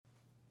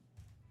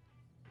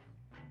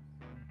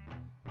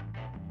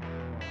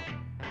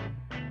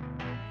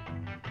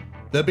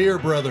The Beer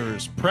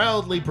Brothers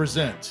proudly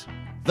present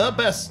The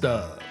Best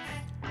Of.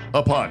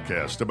 A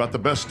podcast about the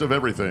best of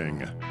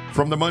everything.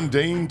 From the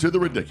mundane to the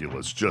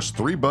ridiculous, just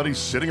three buddies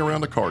sitting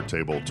around the card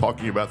table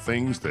talking about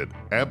things that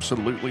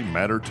absolutely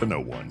matter to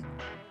no one.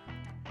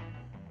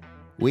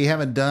 We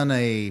haven't done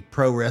a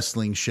pro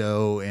wrestling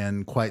show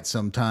in quite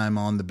some time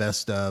on The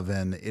Best Of,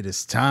 and it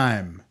is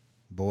time,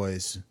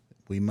 boys.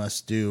 We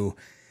must do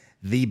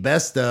the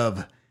best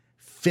of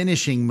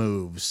finishing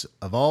moves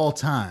of all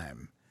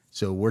time.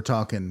 So we're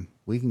talking,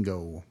 we can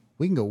go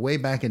way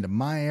back into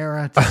my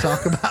era to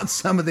talk about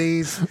some of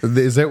these.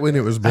 Is that when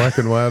it was black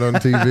and white on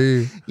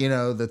TV? You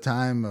know, the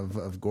time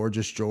of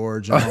Gorgeous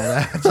George and all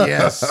that.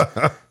 Yes.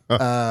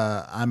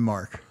 I'm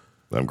Mark.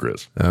 I'm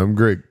Chris. I'm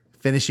Greg.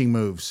 Finishing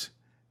moves.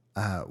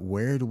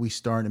 Where do we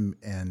start?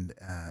 And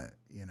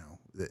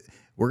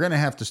we're going to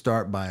have to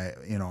start by,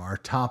 our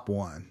top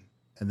one,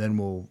 and then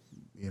we'll,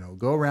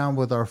 go around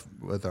with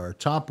our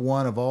top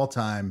one of all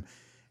time.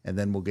 And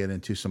then we'll get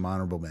into some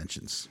honorable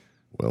mentions.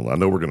 Well, I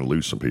know we're going to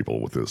lose some people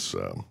with this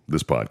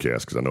podcast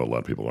because I know a lot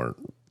of people aren't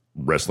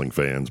wrestling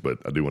fans, but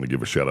I do want to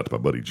give a shout out to my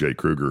buddy Jay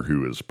Kruger,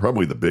 who is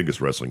probably the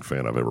biggest wrestling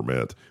fan I've ever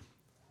met.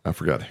 I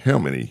forgot how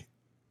many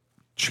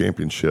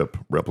championship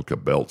replica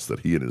belts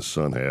that he and his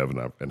son have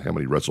and how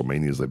many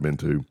WrestleManias they've been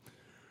to.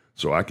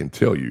 So I can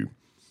tell you,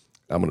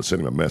 I'm going to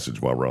send him a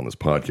message while we're on this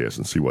podcast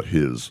and see what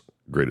his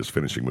greatest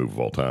finishing move of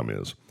all time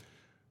is.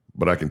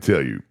 But I can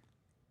tell you,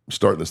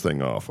 starting this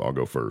thing off, I'll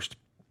go first.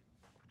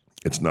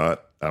 It's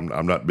not.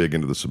 I'm not big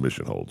into the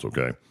submission holds.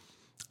 Okay,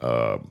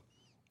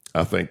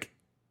 I think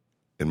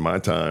in my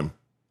time,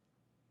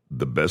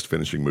 the best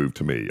finishing move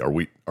to me. Are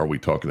we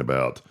talking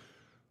about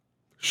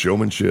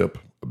showmanship,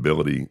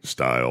 ability,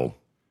 style?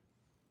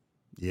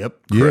 Yep.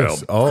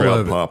 Yes, all crowd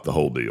of pop, the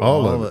whole deal.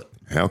 All of it.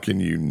 How can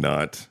you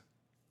not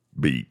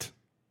beat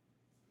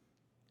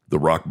the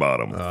rock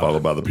bottom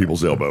followed by the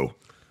people's elbow?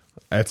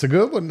 That's a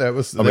good one. That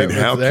was. How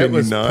can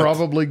you not?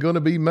 Probably going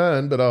to be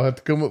mine, but I'll have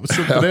to come up with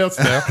something else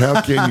now.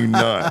 How can you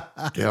not?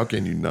 How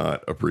can you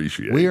not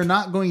appreciate? We are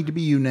not going to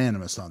be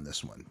unanimous on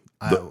this one.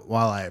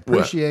 While I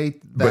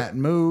appreciate that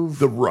move,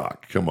 The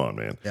Rock. Come on,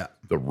 man. Yeah.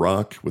 The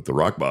Rock with the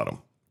rock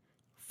bottom,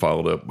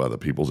 followed up by the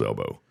people's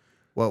elbow.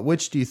 Well,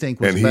 which do you think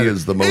was And better? he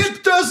is the most.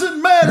 It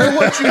doesn't matter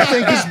what you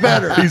think is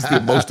better. He's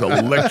the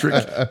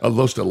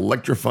most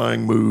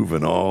electrifying move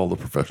in all the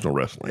professional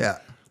wrestling. Yeah.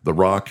 The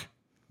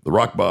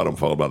rock bottom,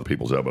 followed by the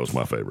people's elbow is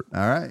my favorite.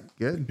 All right,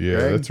 good. Yeah,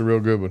 Greg? that's a real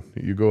good one.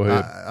 You go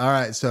ahead. All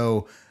right,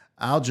 so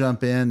I'll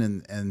jump in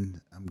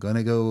and I'm going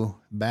to go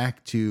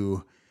back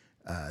to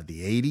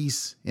the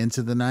 80s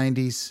into the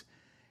 90s,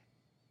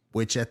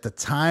 which at the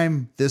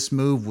time, this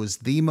move was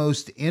the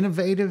most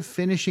innovative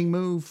finishing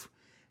move.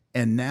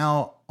 And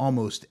now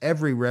almost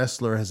every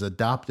wrestler has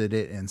adopted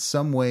it in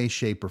some way,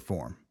 shape, or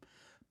form.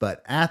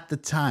 But at the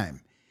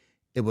time,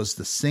 it was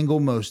the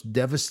single most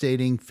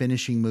devastating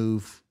finishing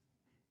move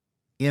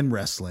in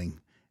wrestling,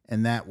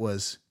 and that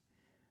was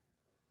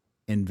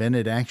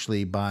invented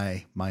actually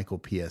by Michael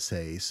P.S.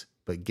 Hayes,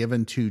 but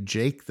given to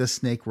Jake the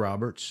Snake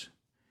Roberts,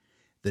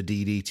 the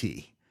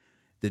DDT.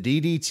 The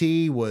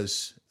DDT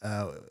was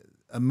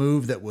a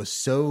move that was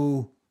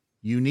so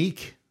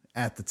unique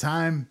at the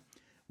time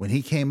when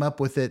he came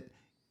up with it,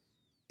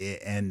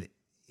 and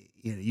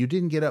you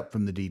didn't get up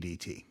from the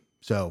DDT.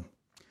 So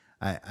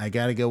I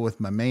got to go with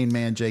my main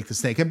man, Jake the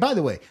Snake. And by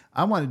the way,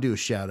 I want to do a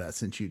shout out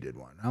since you did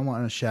one. I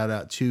want to shout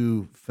out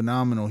two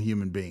phenomenal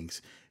human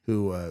beings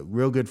who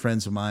real good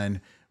friends of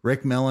mine,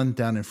 Rick Mellon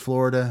down in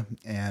Florida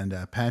and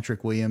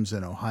Patrick Williams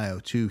in Ohio,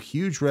 two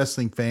huge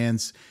wrestling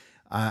fans.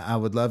 I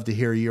would love to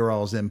hear your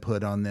all's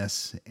input on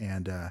this,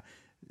 and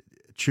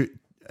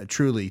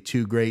truly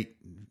two great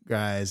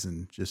guys,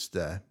 and just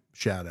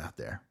shout out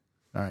there.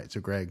 All right. So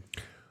Greg.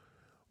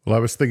 Well, I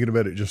was thinking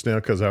about it just now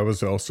because I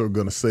was also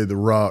going to say The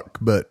Rock,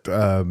 but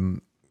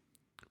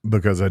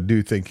because I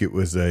do think it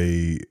was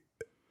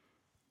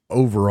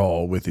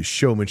overall with his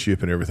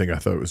showmanship and everything, I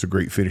thought it was a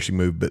great finishing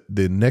move. But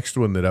the next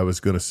one that I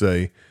was going to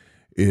say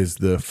is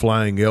the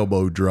flying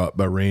elbow drop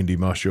by Randy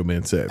Macho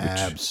Man Savage.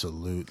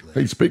 Absolutely.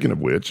 Hey, speaking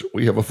of which,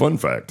 we have a fun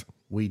fact.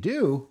 We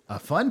do. A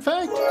fun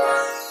fact?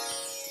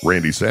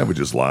 Randy Savage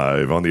is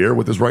live on the air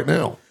with us right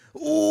now.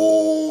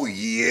 Oh,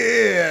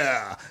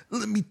 yeah.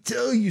 Let me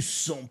tell you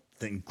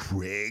something,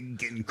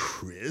 Craig and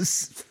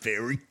Chris.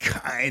 Very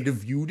kind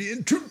of you to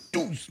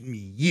introduce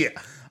me. Yeah,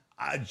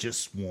 I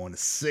just want to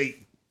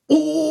say,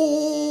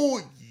 oh,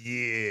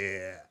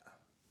 yeah.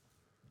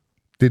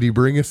 Did he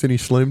bring us any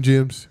Slim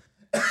Jims?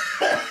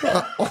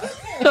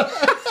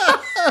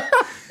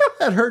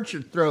 That hurts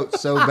your throat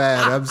so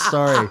bad. I'm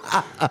sorry.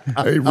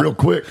 Hey, real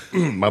quick,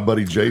 my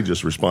buddy Jay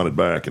just responded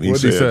back, and he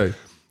What'd said, he say?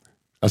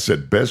 I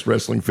said, best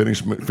wrestling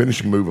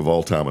finishing move of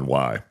all time and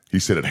why? He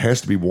said it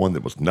has to be one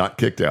that was not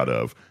kicked out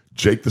of.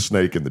 Jake the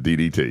Snake and the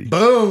DDT.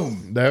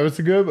 Boom. That was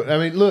a good one. I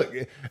mean, look,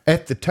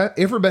 at the time,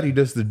 everybody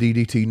does the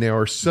DDT now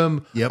or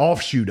some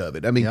offshoot of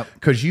it. I mean,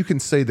 because you can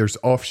say there's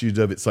offshoots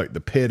of it. It's like the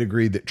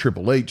pedigree that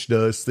Triple H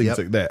does, things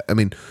like that. I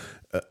mean,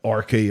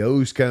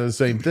 RKO's kind of the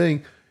same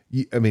thing.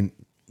 I mean,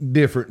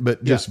 different,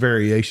 but just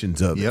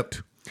variations of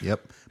it.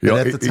 Yep.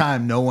 But at the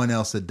time, no one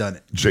else had done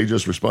it. Jay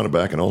just responded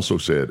back and also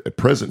said, at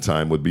present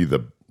time would be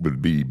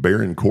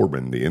Baron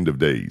Corbin, the end of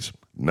days.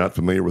 Not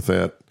familiar with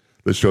that.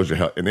 This shows you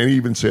how, and then he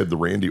even said the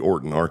Randy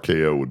Orton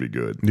RKO would be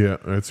good. Yeah,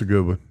 that's a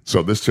good one.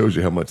 So this shows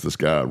you how much this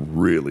guy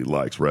really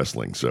likes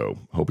wrestling. So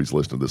hope he's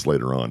listening to this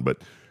later on. But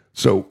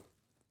so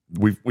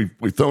we've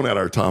thrown out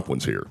our top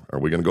ones here. Are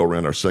we going to go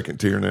around our second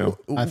tier now?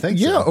 I think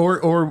yeah, so.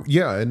 or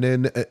yeah, and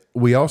then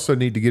we also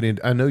need to get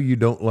into. I know you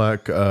don't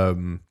like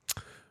tapping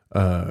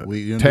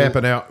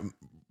out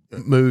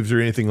moves or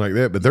anything like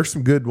that, but there's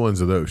some good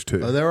ones of those too.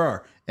 Oh, there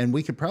are, and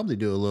we could probably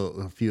do a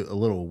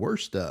little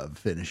worse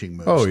finishing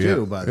moves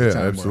too. By the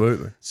time,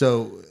 absolutely.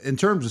 So, in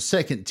terms of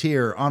second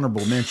tier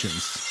honorable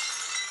mentions,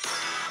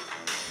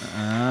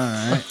 all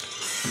right.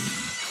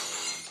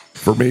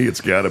 For me,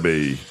 it's got to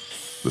be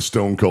the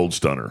Stone Cold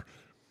Stunner.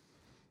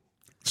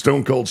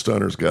 Stone Cold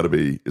Stunner's got to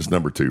be is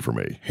number 2 for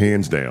me,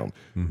 hands down.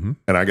 Mm-hmm.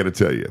 And I got to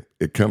tell you,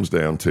 it comes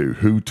down to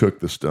who took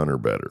the stunner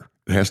better.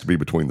 It has to be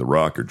between The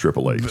Rock or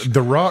Triple H.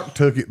 The Rock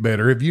took it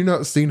better. Have you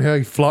not seen how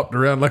he flopped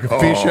around like a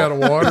fish out of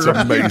water? It's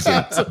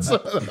amazing.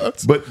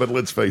 but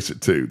let's face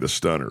it too, the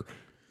stunner.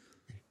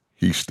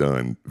 He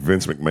stunned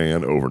Vince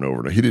McMahon over and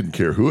over. He didn't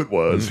care who it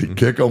was. Mm-hmm. He'd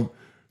kick him,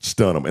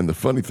 stun him. And the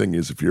funny thing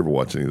is, if you ever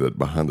watch any of that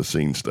behind the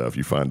scenes stuff,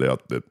 you find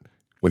out that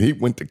when he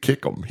went to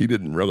kick him, he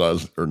didn't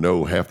realize or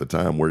know half the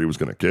time where he was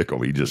going to kick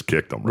him. He just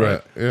kicked him,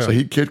 right? Yeah. So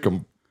he kicked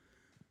him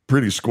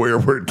pretty square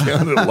where it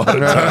counted a lot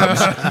of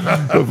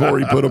times before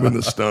he put him in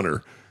the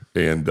stunner.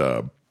 And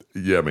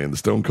yeah, man, the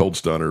Stone Cold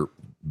Stunner,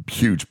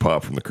 huge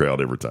pop from the crowd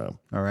every time.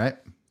 All right.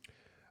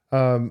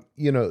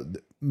 You know,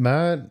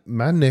 my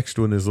next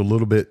one is a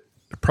little bit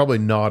probably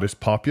not as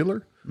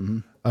popular,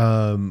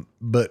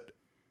 but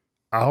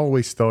I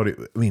always thought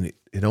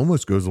it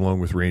almost goes along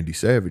with Randy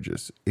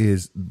Savage's,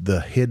 is the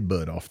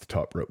headbutt off the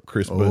top rope.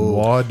 Chris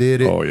Benoit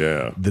did it. Oh,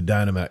 yeah. The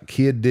Dynamite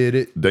Kid did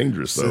it.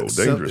 Dangerous, though.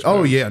 Dangerous.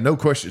 Oh, yeah, no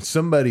question.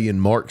 Somebody in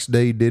Mark's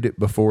day did it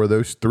before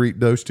those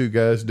two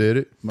guys did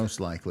it.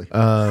 Most likely.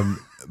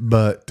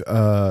 But,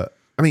 I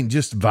mean,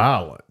 just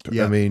violent.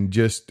 Yeah. I mean,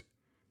 just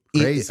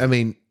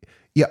crazy.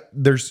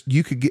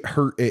 You could get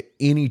hurt at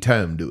any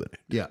time doing it.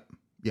 Yeah.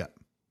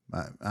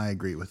 I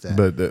agree with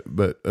that.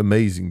 But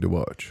amazing to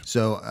watch.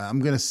 So I'm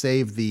going to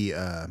save the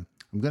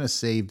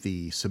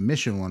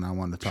submission one I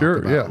want to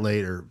talk about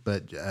later.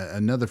 But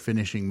another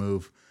finishing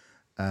move.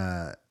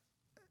 What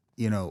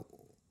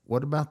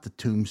about the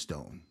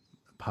tombstone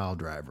pile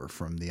driver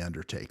from the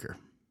Undertaker?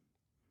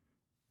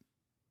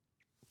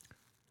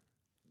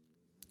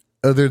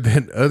 Other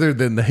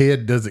than the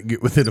head doesn't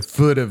get within a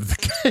foot of the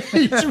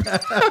cage.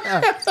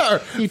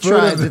 He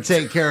tried to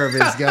take care of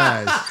his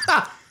guys.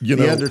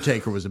 The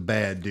Undertaker was a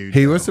bad dude.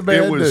 He was a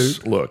bad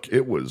dude. Look,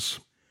 it was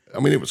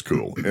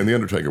cool. And the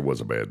Undertaker was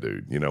a bad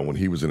dude. You know, when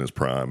he was in his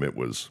prime, it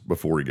was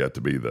before he got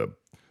to be the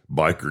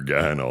biker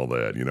guy and all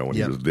that. You know, when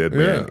he was Dead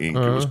Man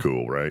Inc., it was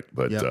cool, right?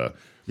 But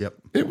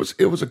it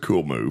was a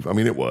cool move. I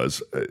mean, it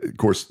was. Of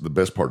course, the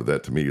best part of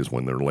that to me is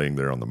when they're laying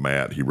there on the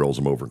mat, he rolls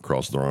them over and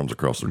crosses their arms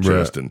across their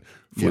chest and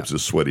flips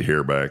his sweaty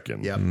hair back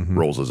and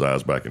rolls his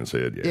eyes back in his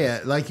head. Yeah,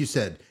 like you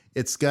said,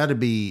 it's got to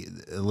be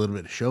a little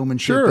bit of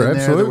showmanship in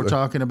there that we're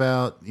talking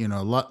about. You know,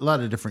 a lot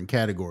of different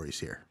categories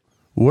here.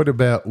 What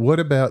about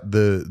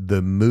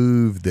the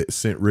move that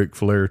sent Ric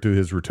Flair to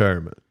his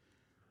retirement?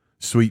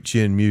 Sweet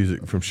Chin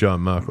Music from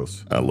Shawn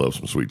Michaels. I love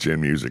some Sweet Chin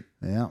Music.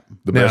 Yeah.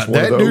 The best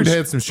one of those, dude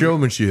had some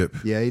showmanship.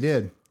 Yeah, he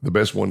did. The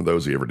best one of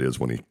those he ever did is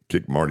when he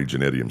kicked Marty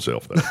Jannetty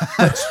himself, though.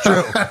 That's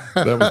true.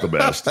 That was the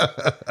best.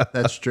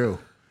 That's true.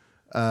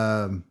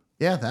 Yeah,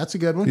 that's a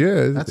good one.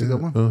 Yeah. That's a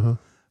good one.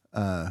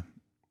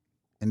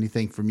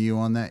 Anything from you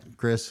on that,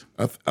 Chris?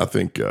 I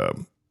think,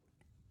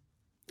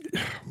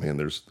 man,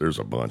 there's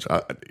a bunch.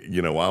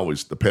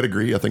 The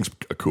pedigree, I think, is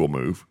a cool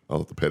move. I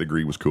thought the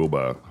pedigree was cool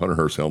by Hunter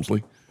Hearst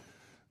Helmsley.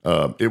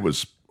 It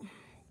was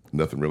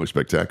nothing really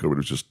spectacular, but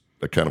it was just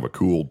a kind of a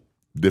cool,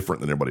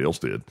 different than everybody else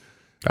did.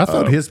 I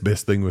thought his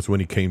best thing was when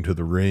he came to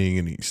the ring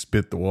and he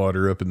spit the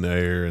water up in the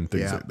air and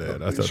things like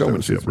that. I thought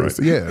showmanship, right?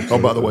 Yeah. Oh,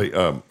 by the way,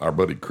 our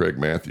buddy Craig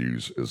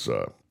Matthews is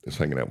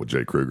hanging out with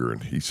Jay Kruger,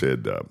 and he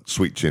said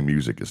Sweet Chin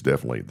Music is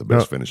definitely the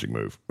best finishing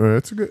move.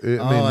 That's a good.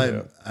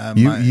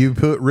 You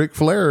put Ric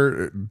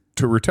Flair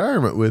to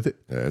retirement with it.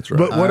 Yeah, that's right.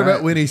 But what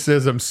about when he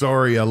says, "I'm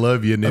sorry, I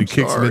love you," and then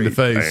kicks him in the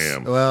face?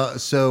 Bam. Well,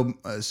 so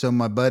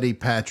my buddy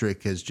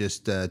Patrick has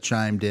just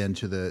chimed in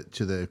to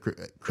the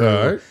crew.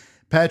 All right.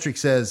 Patrick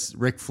says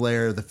Ric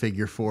Flair, the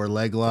figure 4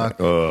 leg lock.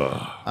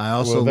 I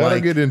also that'll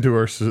like get into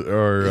our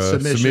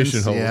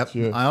submission holds. Yep.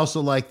 Yeah. I also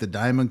like the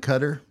diamond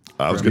cutter.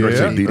 I was going to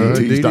say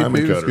DDT's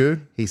diamond cutter.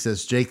 Good. He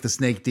says Jake the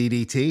Snake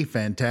DDT,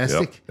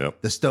 fantastic.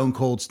 Yep. The Stone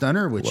Cold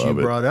Stunner, which Love you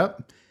it. brought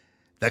up.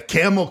 The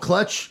camel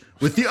clutch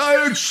with the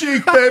Iron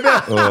Sheik, baby.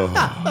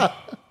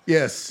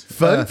 Yes.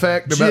 Fun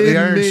fact about the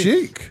Iron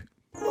Sheik.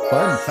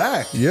 Fun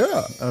fact.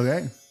 Yeah.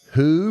 Okay.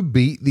 Who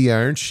beat the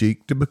Iron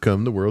Sheik to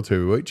become the world's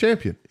heavyweight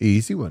champion?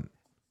 Easy one.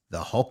 The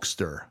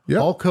Hulkster. Yep.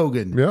 Hulk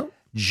Hogan. Yep.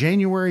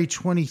 January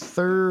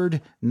 23rd,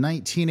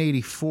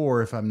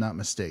 1984, if I'm not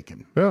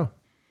mistaken. Yeah.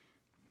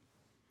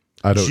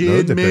 I don't know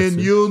that that's Gentlemen,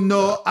 it. you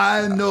know,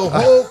 I know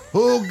Hulk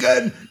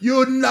Hogan.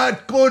 You're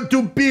not going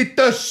to beat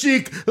the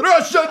Sheik.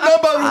 Russia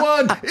number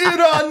one,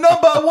 Iran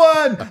number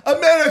one,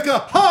 America,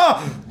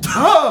 ha,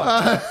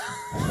 ha.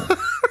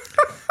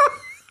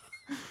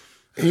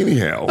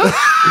 Anyhow,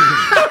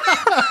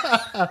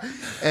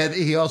 And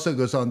he also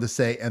goes on to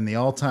say, and the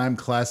all-time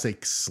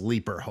classic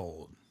sleeper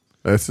hold.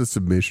 That's a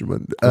submission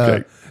one.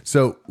 Okay.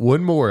 So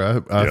one more I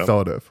Yep.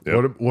 thought of.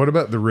 Yep. What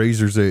about the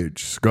Razor's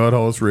Edge? Scott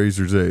Hall's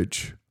Razor's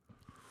Edge.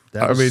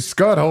 That I was- mean,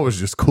 Scott Hall was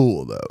just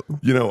cool though.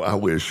 you know, I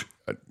wish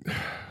That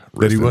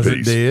he in wasn't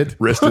peace. dead?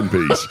 Rest in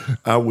peace.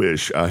 I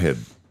wish I had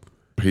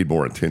paid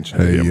more attention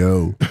to Hey him.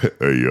 yo,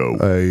 Hey yo,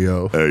 hey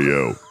yo. hey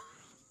yo.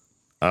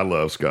 I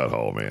love Scott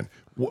Hall, man.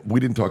 We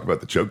didn't talk about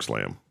the choke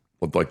slam,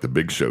 like the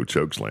Big Show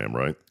choke slam,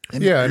 right?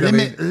 Yeah, let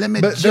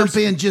me but jump there's-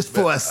 in just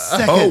for a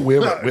second. Oh, we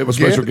have a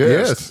special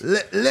guest.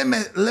 Yes.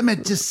 Let me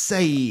just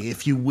say,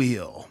 if you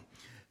will,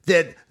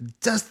 that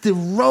Dusty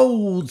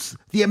Rhodes,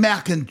 the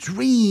American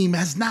Dream,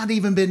 has not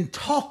even been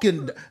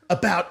talking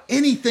about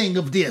anything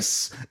of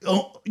this.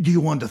 Oh, do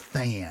you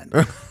understand?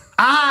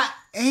 I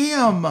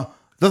am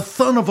the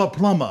son of a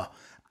plumber.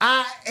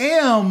 I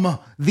am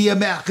the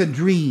American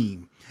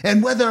Dream.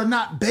 And whether or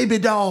not Baby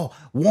Doll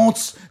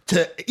wants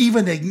to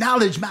even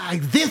acknowledge my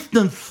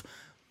existence,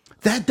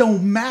 that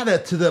don't matter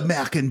to the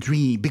American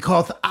Dream,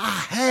 because I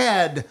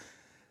had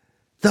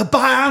the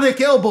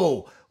bionic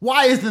elbow.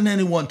 Why isn't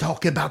anyone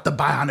talking about the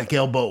bionic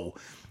elbow?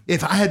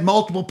 If I had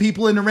multiple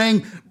people in the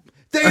ring,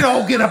 they'd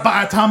all get a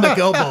bionic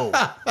elbow.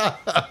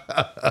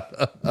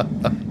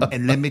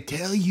 And let me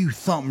tell you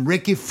something,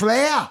 Ricky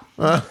Flair.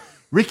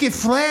 Ricky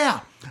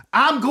Flair,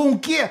 I'm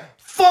going to get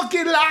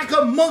fucking like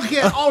a monkey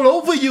all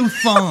over you,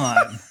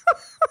 son.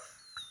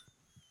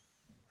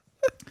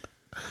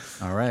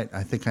 All right,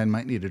 I think I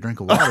might need a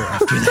drink of water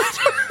after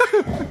that.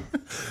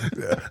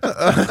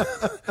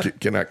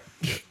 Can I?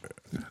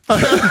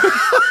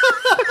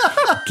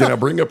 Can I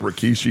bring up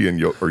Rikishi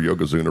and or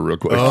Yokozuna real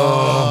quick?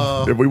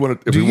 If we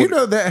want to, Do you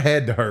know that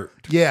had to hurt?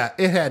 Yeah,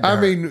 it had to I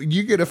hurt. mean,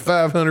 you get a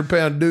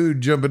 500-pound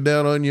dude jumping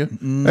down on you.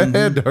 That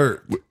had to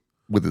hurt.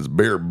 with his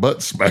bare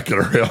butt smacking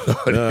around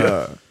on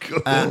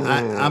you.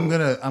 I'm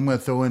gonna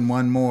throw in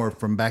one more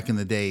from back in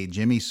the day.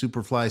 Jimmy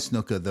Superfly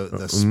Snuka,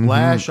 the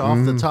splash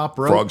off the top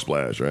rope. Frog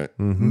splash, right?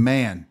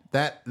 Man,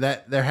 that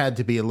there had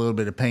to be a little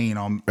bit of pain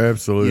on.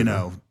 Absolutely. You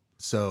know,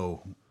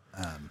 so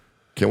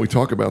Can we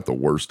talk about the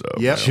worst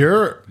of? Yep.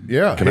 Sure.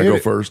 Yeah. Can I Hit go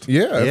it. first?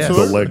 Yeah, Yes. The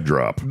absolutely. leg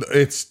drop.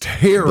 It's The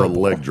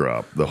terrible. leg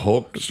drop. The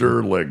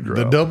Hulkster leg drop.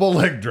 The double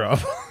leg drop.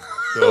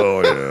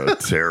 Oh yeah,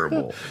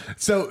 terrible.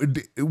 So,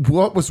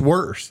 what was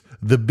worse,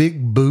 the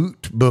big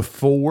boot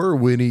before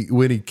when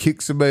he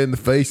kicks somebody in the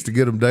face to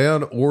get him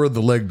down, or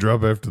the leg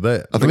drop after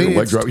that? I think the leg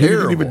it's drop. He didn't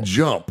terrible. even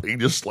jump. He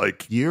just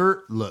like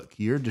you're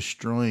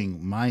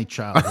destroying my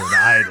childhood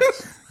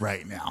idols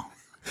right now.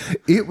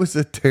 It was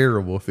a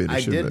terrible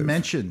finish. I did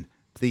mention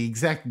the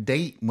exact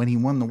date when he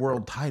won the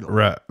world title.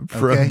 right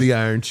from Okay. the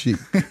Iron Sheik,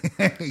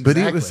 but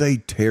it was a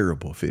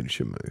terrible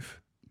finishing move.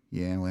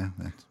 Yeah, well,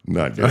 that's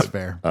not good. That's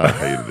fair. I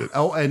hated it.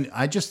 Oh, and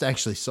I just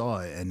actually saw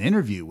an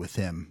interview with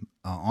him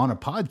on a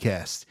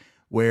podcast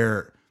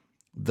where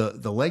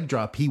the leg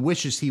drop, he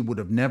wishes he would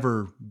have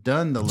never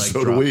done the leg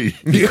So drop. do we.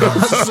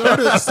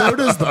 So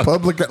does the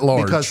public at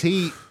large. Because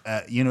he,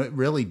 it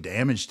really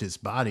damaged his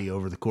body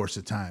over the course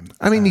of time.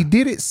 I mean, he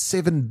did it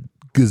 7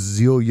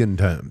 gazillion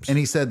times. And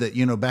he said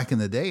that, back in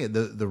the day,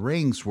 the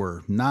rings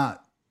were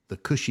not the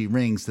cushy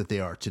rings that they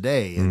are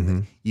today.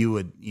 And you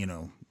would,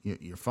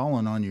 you're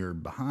falling on your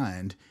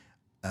behind,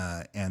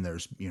 and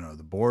there's, the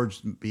boards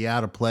be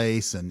out of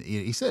place. And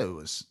he said it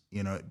was,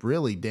 it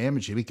really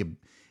damaged him.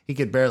 He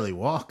could barely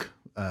walk.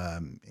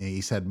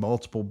 He's had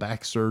multiple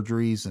back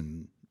surgeries,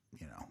 and,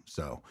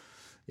 so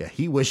yeah,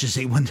 he wishes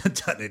he wouldn't have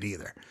done it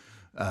either.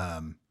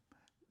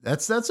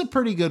 That's a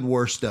pretty good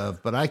worst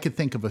of, but I could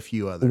think of a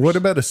few others. What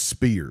about a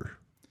spear?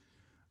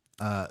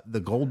 The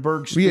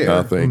Goldberg spear? Yeah.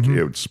 I think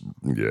it's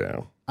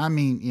yeah. I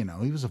mean,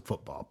 he was a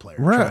football player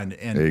Right. trying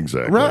to end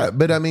Exactly. Right,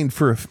 but I mean,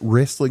 for a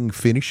wrestling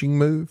finishing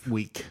move,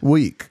 weak.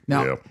 weak.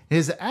 Now, Yeah.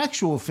 his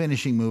actual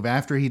finishing move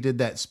after he did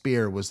that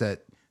spear was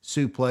that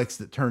suplex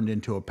that turned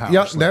into a power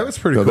Yeah, slam. that was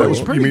pretty No, cool. that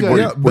was pretty you mean good.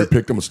 where, Yeah, he, where he but-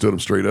 picked him and stood him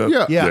straight up?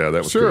 Yeah. yeah,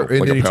 that was sure. cool. And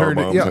Like then a he power turned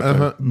it. bomb Yeah,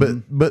 type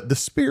thing. but the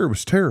spear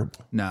was terrible.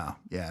 No,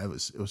 yeah, it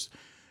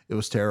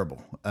was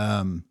terrible.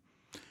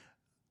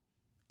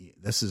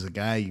 This is a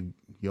guy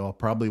y'all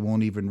probably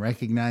won't even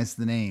recognize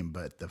the name,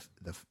 but the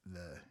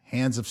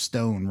Hands of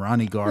Stone,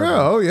 Ronnie Garvin.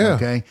 Yeah, oh, yeah.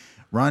 Okay,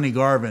 Ronnie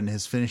Garvin.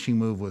 His finishing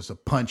move was a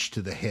punch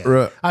to the head.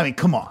 Right. I mean,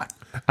 come on,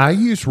 I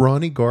use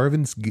Ronnie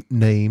Garvin's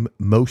name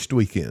most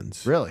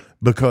weekends. really.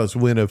 Because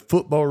when a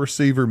football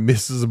receiver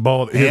misses a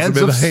ball that hits Hands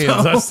him in the of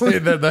hands, I stone. say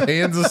that the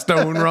Hands of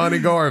Stone Ronnie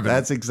Garvin.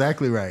 That's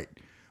exactly right.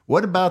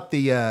 What about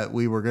the?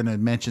 We were going to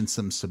mention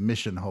some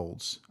submission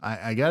holds.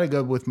 I got to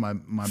go with my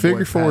Figure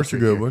boy four is a Patrick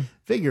good here. one.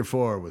 Figure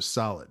four was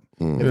solid.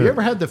 Have you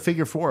ever had the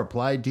figure four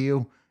applied to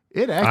you?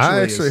 It actually,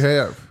 I actually is,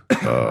 have.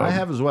 I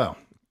have as well.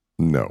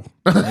 No,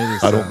 It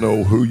is, I don't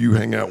know who you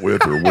hang out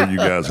with or where you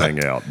guys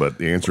hang out, but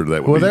the answer to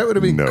that would Well, be that would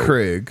have been no.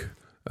 Craig.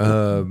 The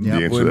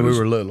answer to when that we is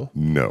were little.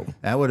 no.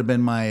 That would have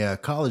been my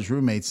college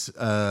roommates.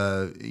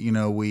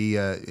 We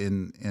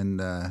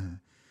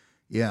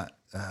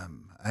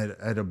I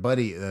had a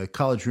buddy, a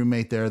college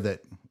roommate there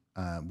that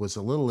was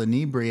a little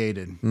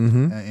inebriated,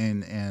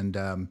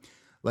 and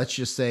let's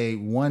just say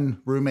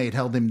one roommate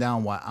held him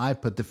down while I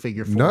put the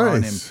figure 4 on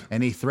him, Nice.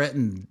 and he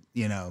threatened,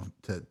 to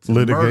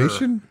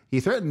Litigation? murder. He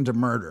threatened to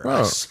murder Oh.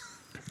 us.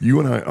 You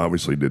and I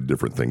obviously did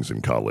different things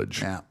in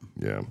college. Yeah.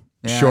 Yeah.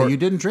 Yeah, Short- you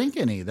didn't drink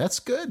any. That's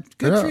good.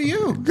 Good Yeah. for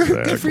you. Good for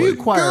Exactly. you,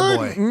 choir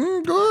boy.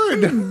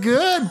 Good.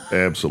 Good.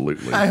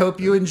 Absolutely. I hope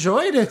you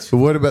enjoyed it. But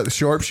what about the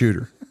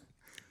sharpshooter?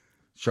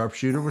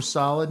 Sharpshooter was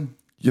solid.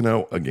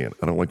 Again,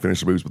 I don't like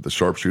finishing moves, but the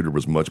sharpshooter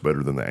was much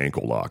better than the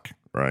ankle lock,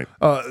 right?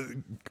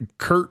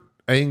 Kurt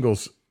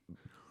Angle's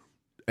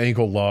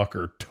ankle lock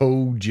or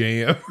toe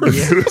jam.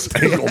 His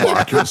ankle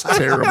lock was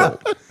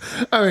terrible.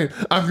 I mean,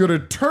 I'm going to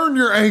turn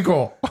your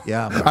ankle.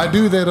 Yeah. I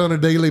do that on a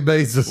daily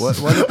basis. What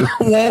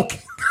Walking.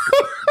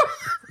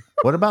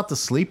 What about the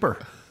sleeper?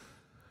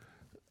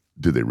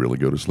 Did they really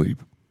go to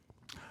sleep?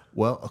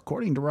 Well,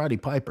 according to Roddy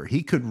Piper,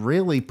 he could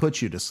really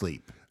put you to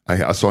sleep.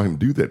 I saw him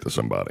do that to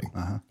somebody.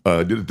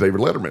 Did it to David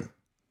Letterman,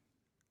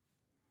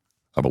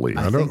 I believe.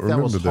 I don't think that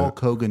was remember that. Hulk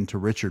Hogan to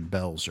Richard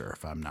Belzer,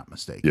 if I'm not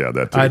mistaken. Yeah,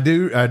 that too. I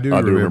do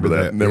remember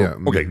that. Never,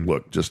 Yeah. Okay,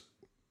 look, just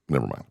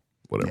never mind.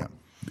 Whatever.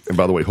 Yeah. And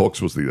by the way,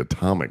 Hulk's was the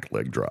atomic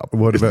leg drop.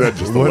 What Isn't about, that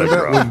just the what leg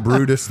about drop? when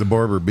Brutus the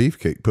Barber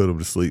Beefcake put them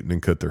to sleep and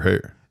then cut their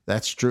hair?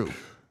 That's true.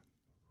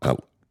 I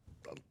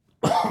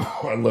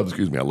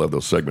love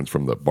those segments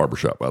from the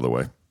barbershop, by the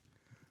way.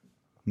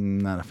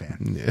 Not a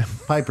fan. Yeah.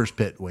 Piper's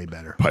Pit, way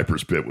better.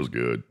 Piper's Pit was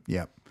good.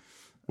 Yep.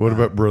 What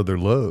about Brother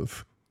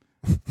Love?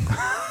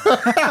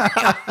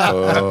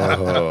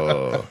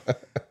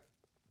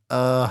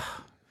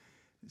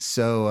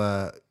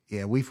 So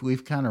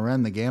we've kind of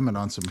run the gamut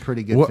on some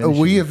pretty good Well,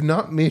 finishing. we have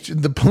not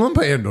mentioned the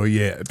plump handle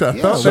yet. I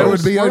thought so that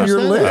would be on where's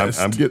your that at? list.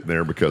 I'm getting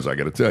there because I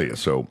got to tell you.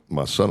 So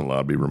my son-in-law,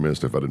 I'd be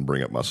remiss if I didn't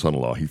bring up my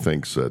son-in-law. He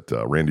thinks that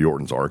Randy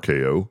Orton's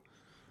RKO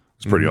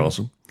is pretty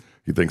awesome.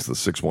 He thinks the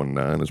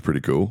 619 is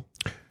pretty cool.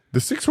 The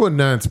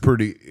 619's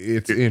pretty.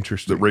 It's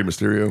interesting. The Rey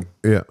Mysterio.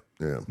 Yeah.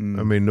 Yeah.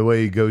 I mean, the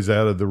way he goes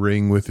out of the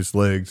ring with his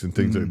legs and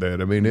things like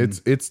that. I mean, it's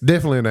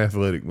definitely an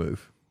athletic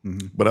move.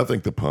 But I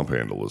think the pump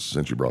handle is,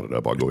 since you brought it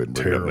up, I'll go ahead and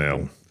bring it up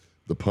Terrible. now.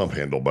 The pump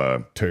handle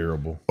by,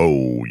 Terrible.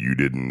 oh, you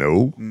didn't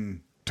know?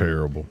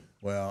 Terrible.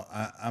 Well,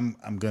 I'm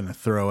going to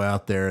throw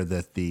out there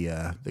that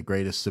the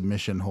greatest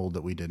submission hold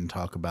that we didn't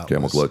talk about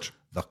Camel was clutch.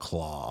 the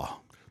claw.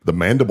 The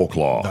mandible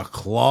claw. The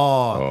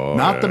claw,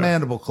 not the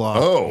mandible claw.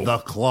 Oh. The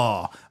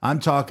claw. I'm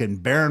talking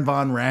Baron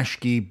von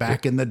Raschke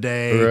back in the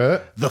day.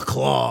 Right. The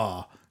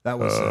claw. That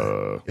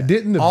was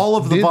Didn't all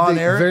of the Von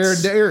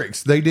Erichs?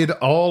 Erichs? They did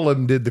all of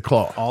them. Did the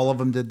claw? all of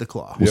them did the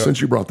claw. Well,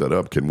 since you brought that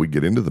up, can we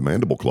get into the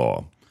mandible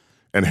claw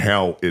and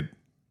how it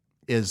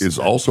is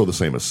also the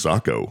same as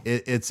Sacco?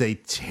 It's a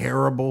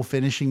terrible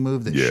finishing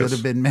move that Yes. should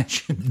have been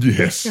mentioned.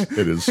 Yes,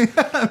 it is.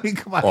 I mean,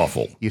 come on.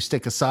 Awful. You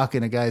stick a sock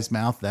in a guy's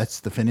mouth. That's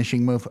the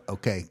finishing move.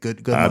 Okay,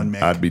 good one,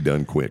 Mick. I'd be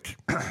done quick.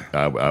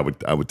 I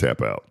would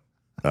tap out.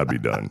 I'd be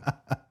done.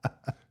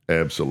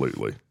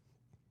 Absolutely.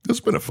 This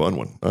has been a fun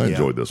one. I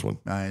enjoyed this one.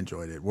 I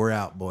enjoyed it. We're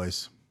out,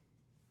 boys.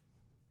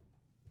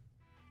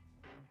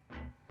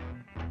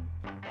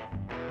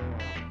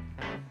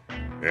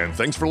 And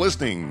thanks for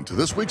listening to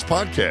this week's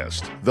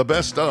podcast, The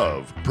Best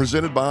Of,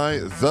 presented by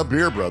The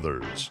Beer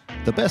Brothers.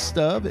 The Best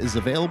Of is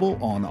available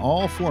on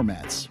all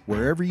formats,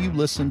 wherever you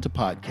listen to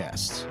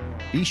podcasts.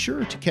 Be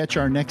sure to catch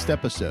our next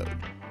episode.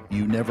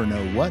 You never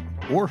know what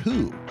or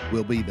who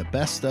will be the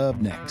best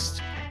of next.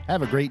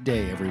 Have a great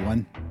day,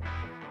 everyone.